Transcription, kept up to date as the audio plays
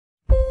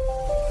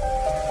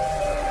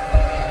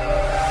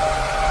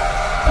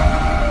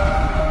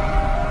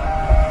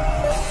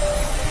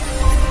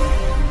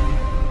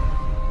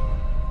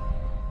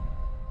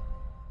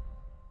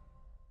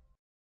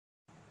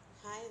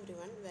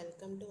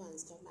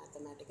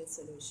mathematical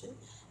solution.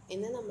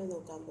 In the number the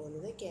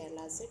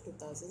Kerala set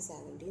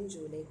 2017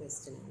 July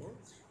question.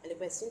 And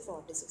question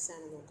 46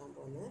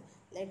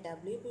 let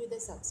W be the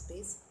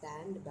subspace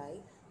spanned by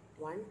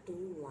 1, 2,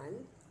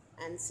 1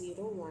 and 0,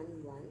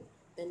 1, 1.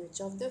 Then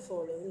which of the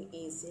following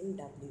is in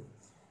W?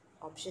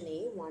 Option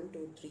A 1,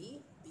 2,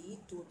 3, B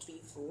 2,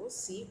 3, 4,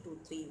 C 2,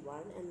 3,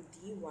 1 and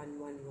D 1,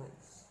 1, 1.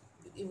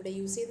 If we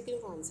use the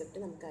concept,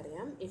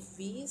 if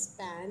V is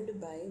spanned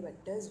by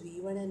vectors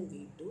V1 and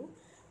V2,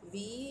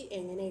 V A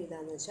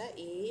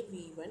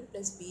V1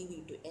 plus B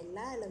V2.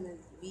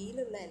 V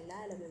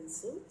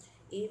elements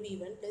A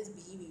V1 plus B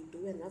V2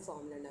 in a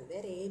formula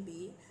where A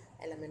B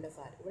element of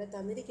R.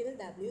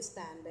 W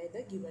spanned by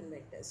the given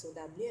vector. So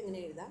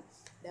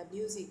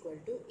W is equal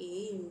to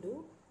A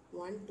into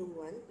 1, 2,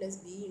 1 plus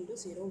B into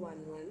 0,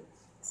 1, 1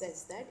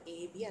 such that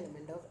A B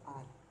element of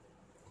R,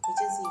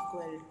 which is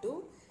equal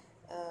to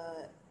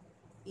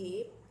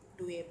A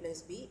 2A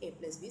plus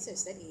B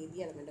such that A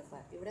B element of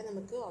R. Here we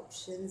have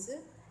options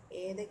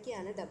A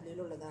W.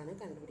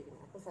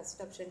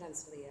 First option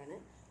consider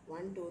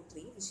 1, 2,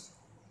 3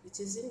 which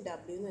is in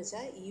W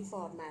E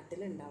format.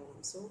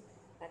 So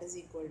that is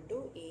equal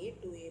to A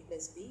 2A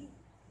plus B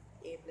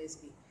A plus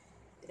B.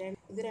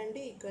 This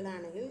equal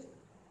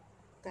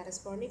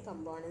corresponding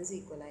components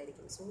equal.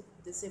 So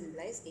this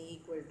implies A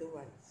equal to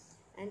 1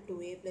 and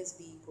 2A plus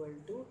B equal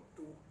to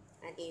 2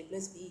 and A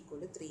plus B equal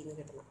to 3.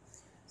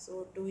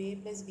 So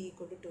 2A plus B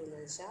equal to 2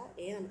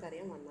 A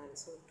 1.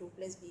 So 2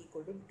 plus B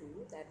equal to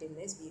 2, that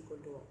implies B equal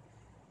to 1.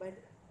 But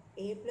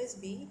A plus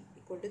B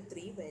equal to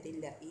 3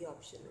 varilla this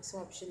option. So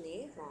option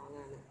A wrong.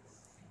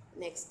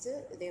 Next,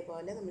 we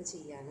will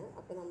see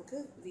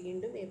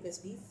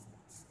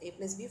A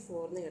plus B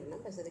 4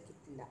 but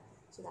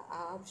so the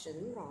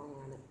option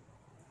wrong.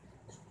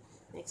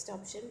 Next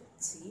option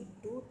C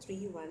 2,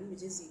 3, 1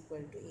 which is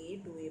equal to A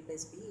 2A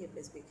plus B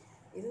This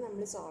we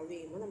will solve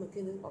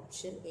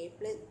option A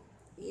plus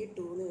A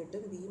 2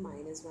 B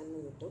minus 1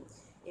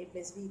 A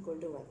plus B equal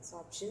to 1. So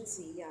option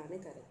C is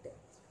correct.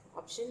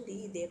 Option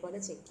D they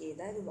check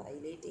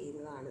violate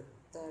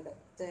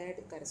third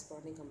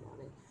corresponding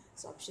component.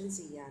 So option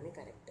C is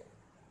correct.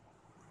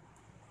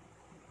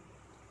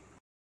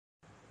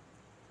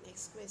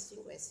 Next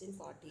question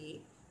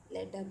 48.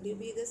 Let W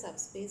be the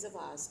subspace of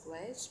R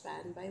square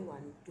spanned by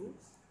 1, 2,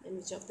 and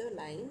which of the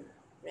line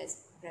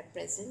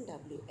represent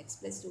W? X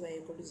plus 2y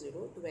equal to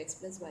 0, 2x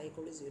plus y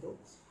equal to 0,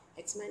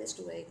 x minus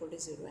 2y equal to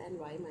 0, and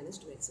y minus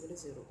 2x equal to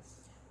 0.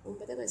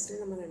 The question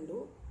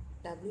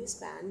W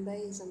spanned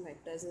by some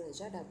vectors in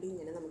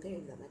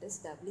W that is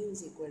W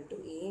is equal to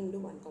A into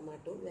 1,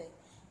 2, where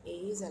A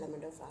is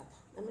element of R.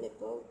 We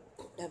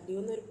W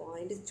is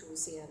point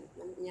choose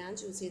I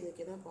choose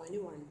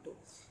point 1, 2.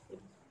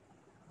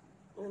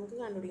 We will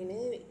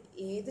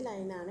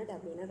line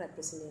W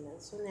represent.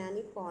 So, I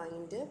will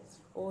point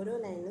all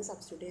line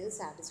substitute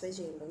satisfy.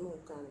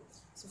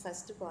 So,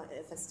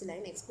 first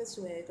line x plus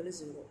 2y equal to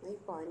 0. I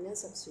point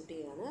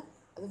substitute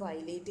that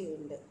violate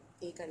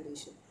a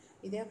condition.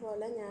 This is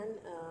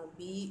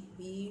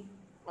B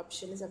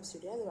option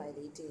substitute that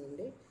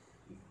violate.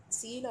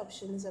 C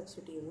option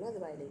substitute that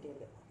violate.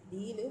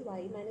 D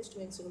y minus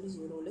 2x equal to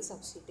 0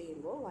 substitute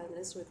y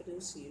minus 2 equal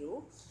to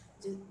 0.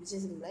 Which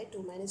is implied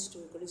 2 minus 2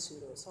 equal to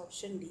 0. So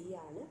option D is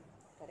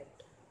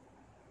correct.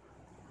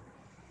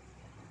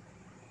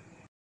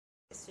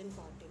 Question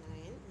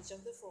 49. Which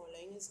of the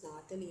following is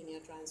not a linear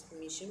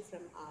transformation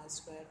from R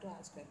square to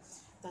R square?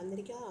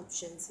 Thandirika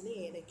options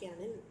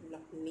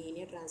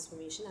linear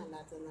transformation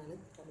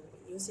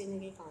using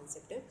the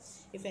concept.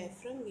 If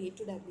f from V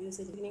to W is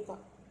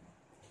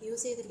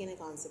a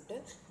concept,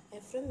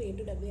 f from V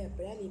to W is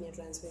linear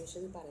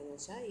transformation.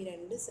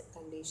 These two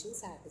conditions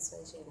satisfy.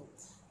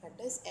 That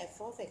is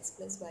f of x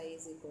plus y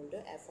is equal to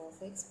f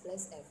of x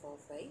plus f of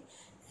y,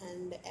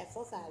 and f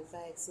of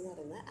alpha x is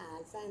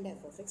alpha and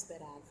f of x where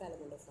alpha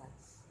element of R.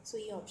 So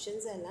these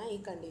options are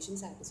condition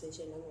satisfy. I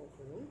have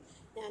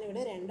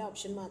two options. The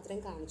option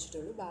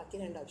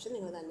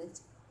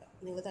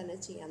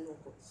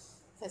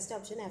first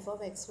option f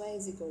of xy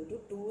is equal to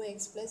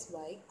 2x plus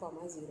y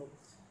comma 0.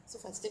 So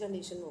first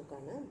condition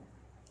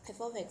f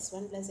of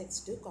x1 plus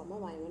x2 comma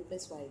y1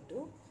 plus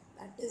y2,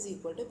 that is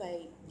equal to,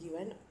 by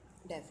given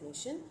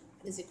definition,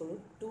 it is equal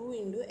to 2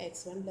 into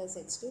x1 plus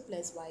x2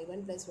 plus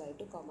y1 plus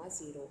y2 comma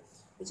 0,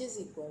 which is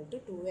equal to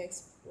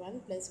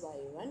 2x1 plus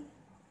y1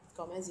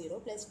 comma 0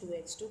 plus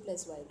 2x2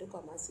 plus y2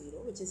 comma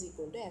 0, which is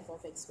equal to f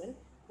of x1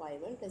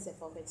 y1 plus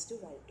f of x2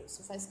 y2.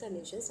 So first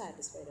condition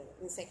satisfied.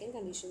 In second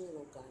condition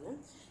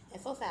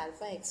f of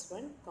alpha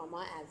x1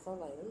 comma alpha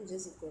y1, which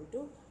is equal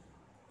to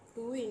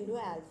 2 into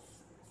alpha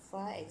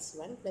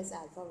x1 plus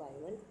alpha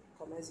y1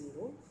 comma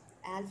 0.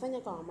 Alpha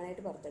is common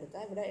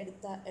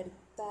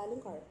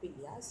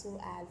so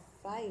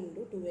alpha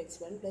into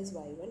 2x1 plus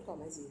y1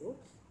 comma 0,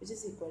 which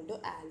is equal to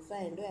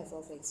alpha into f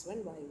of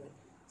x1 y1.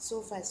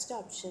 So first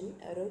option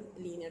is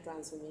linear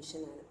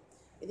transformation.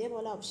 This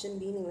option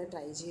B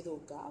try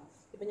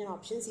now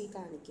option C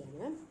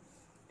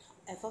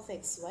f of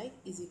xy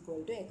is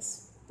equal to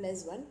x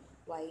plus 1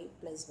 y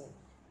plus 1.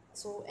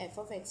 So f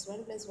of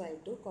x1 plus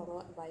y2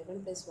 comma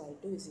y1 plus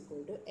y2 is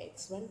equal to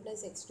x1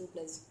 plus x2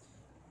 plus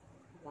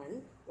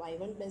 1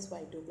 y1 plus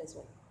y2 plus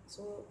 1.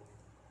 So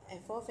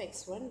f of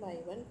x1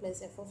 y1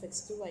 plus f of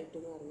x2 y2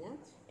 എന്ന് പറഞ്ഞാൽ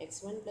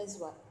x1 plus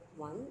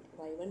 1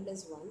 y1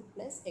 plus 1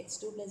 plus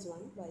x2 plus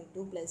 1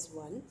 y2 plus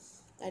 1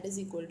 that is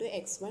equal to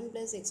x1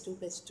 plus x2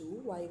 plus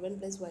 2 y1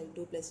 plus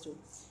y2 plus 2.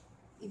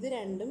 ഇത്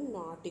രണ്ടും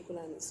not equal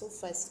ആണ്. So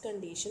first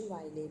condition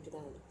violated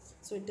ആണ്.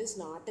 So it is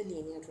not A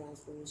linear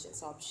transformation.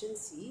 So option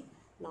C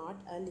not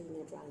A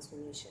linear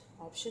transformation.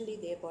 Option D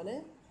ഇതേപോലെ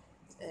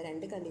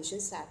രണ്ട് condition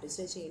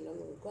satisfy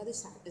ചെയ്യണമെന്ന് നോക്കുക. അത്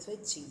satisfy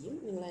ചെയ്യും.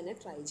 നിങ്ങൾ തന്നെ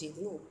ട്രൈ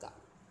ചെയ്ത് നോക്കുക.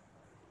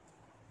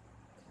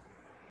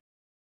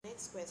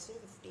 നെക്സ്റ്റ് ക്വസ്റ്റ്യൻ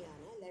 50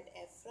 ആണ്. Let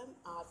F from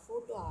R4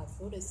 to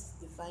R4 is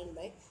defined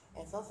by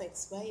F of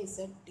X Y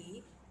Z T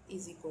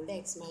is equal to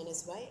x minus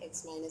y, x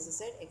minus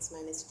z, x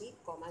minus t,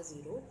 comma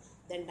 0.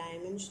 Then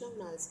dimension of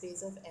null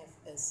space of f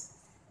is.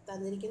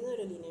 തന്നിരിക്കുന്ന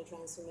ഒരു linear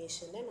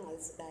ട്രാൻസ്ഫോർമേഷൻ്റെ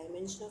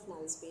dimension of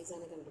null space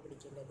ആണ്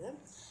കണ്ടുപിടിക്കേണ്ടത്.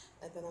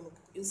 അപ്പോൾ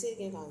നമുക്ക് use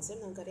ചെയ്തിരിക്കുന്ന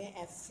concept നമുക്കറിയാം.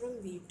 F from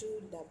V two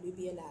W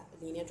B A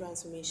linear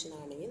transformation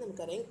ആണെങ്കിൽ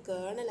നമുക്കറിയാം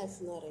കേർണൽ എഫ്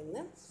എന്ന്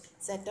പറയുന്നത്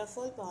set of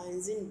all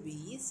points in be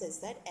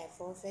such that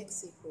F of X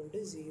equal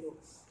to 0.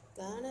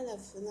 Kernel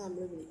F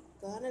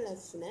kernel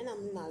എഫിനെ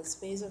നമ്മൾ നൾ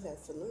സ്പേസ് ഓഫ്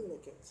എഫ് എന്നും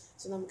വിളിക്കും.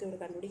 So നമുക്ക് ഇവിടെ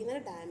കണ്ടുപിടിക്കുന്നത്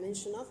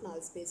dimension of null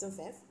space of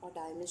F or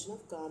dimension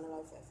of kernel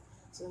of F.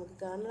 So നമുക്ക്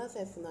kernel of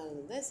F എന്ന്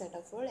പറയുന്നത് set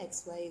of all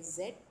X Y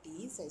Z T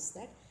such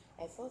that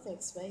F of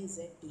X Y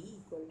Z T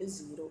equal to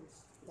 0.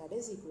 That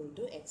is equal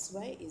to X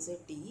Y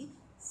Z T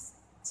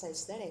such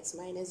that x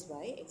minus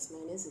y, x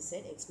minus z,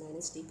 x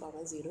minus t,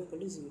 comma 0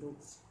 equal to 0.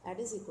 That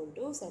is equal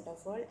to set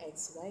of all x,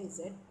 y, z,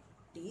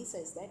 t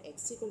such that x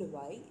equal to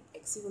y,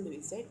 x equal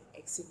to z,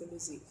 x equal to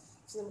z.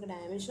 So നമുക്ക്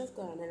dimension of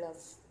kernel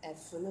of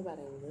F എന്ന്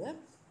പറയുന്നത്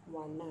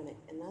 1 ആണ്.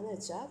 എന്താണെന്ന്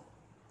വെച്ചാൽ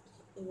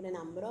ഇവിടെ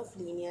number of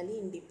linearly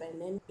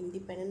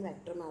independent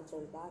vector മാത്രമേ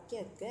ഉള്ളൂ.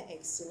 ബാക്കിയൊക്കെ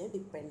എക്സിന്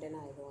ഡിപ്പെൻഡൻ്റ്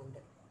ആയതുകൊണ്ട്.